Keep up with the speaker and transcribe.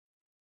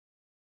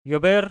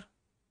Uber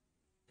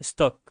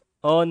stock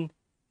on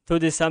 2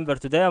 December.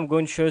 Today I'm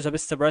going to show you the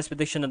best price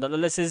prediction and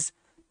analysis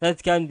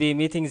that can be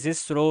meeting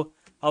this through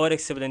our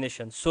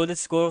explanation. So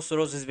let's go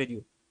through this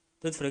video.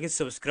 Don't forget to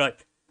subscribe.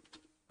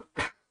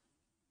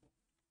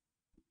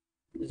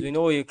 As we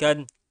know, you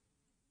can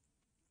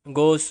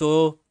go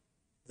through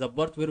the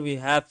part where we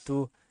have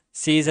to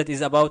see that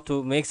is about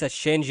to make a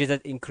change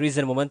that increase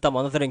the momentum,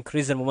 another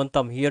increase the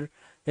momentum here.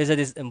 Is that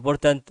is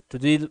important to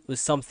deal with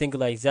something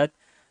like that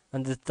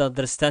and to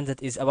understand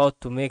that is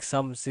about to make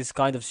some this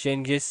kind of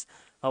changes.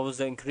 How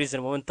the increase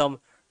in momentum,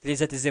 please,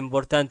 that is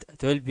important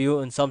to help you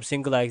in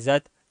something like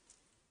that.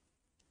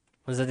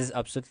 And that is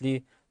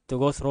absolutely to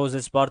go through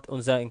this part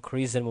on the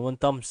increase in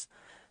momentums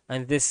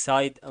and this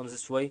side on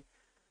this way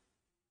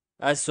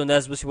as soon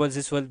as possible.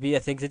 This will be a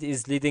thing that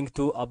is leading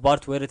to a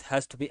part where it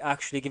has to be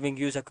actually giving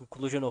you the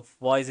conclusion of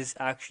why this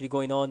actually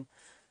going on,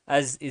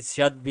 as it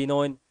should be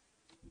known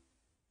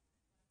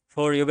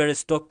for your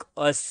stock,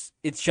 as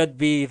it should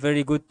be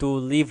very good to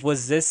leave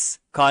with this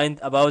kind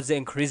about the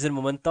increase in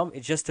momentum.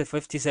 It's just a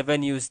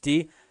 57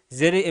 USD,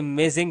 very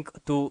amazing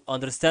to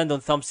understand on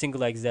something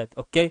like that.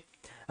 Okay,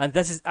 and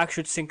this is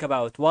actually to think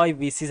about why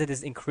we see that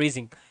is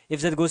increasing.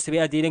 If that goes to be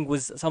a dealing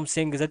with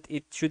something that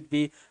it should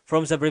be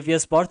from the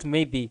previous part,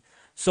 maybe.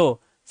 So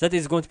that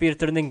is going to be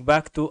returning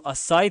back to a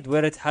side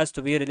where it has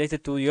to be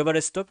related to your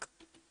stock.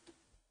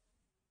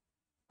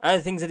 I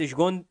think that is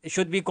going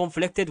should be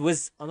conflicted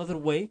with another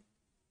way.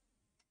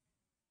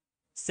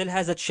 Still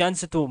has a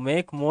chance to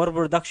make more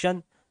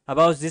production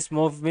about these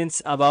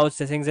movements, about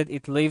the things that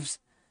it leaves.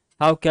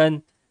 How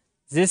can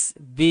this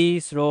be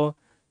through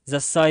the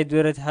side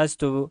where it has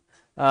to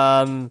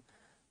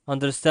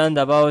understand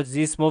about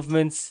these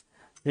movements?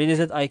 Really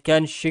that I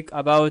can check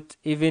about,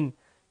 even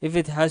if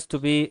it has to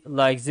be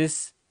like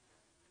this,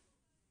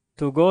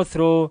 to go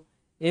through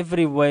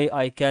every way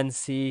I can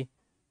see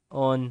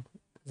on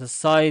the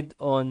side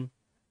on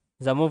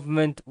the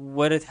movement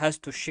where it has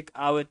to check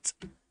out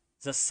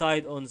the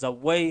side on the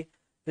way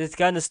that it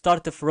can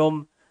start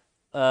from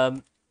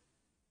um,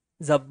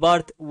 the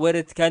part where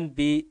it can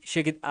be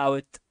checked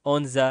out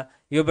on the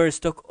Uber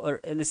stock or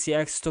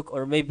LCX stock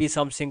or maybe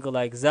something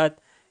like that.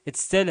 It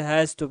still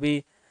has to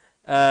be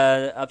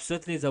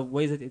absolutely the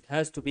way that it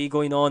has to be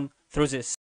going on through this.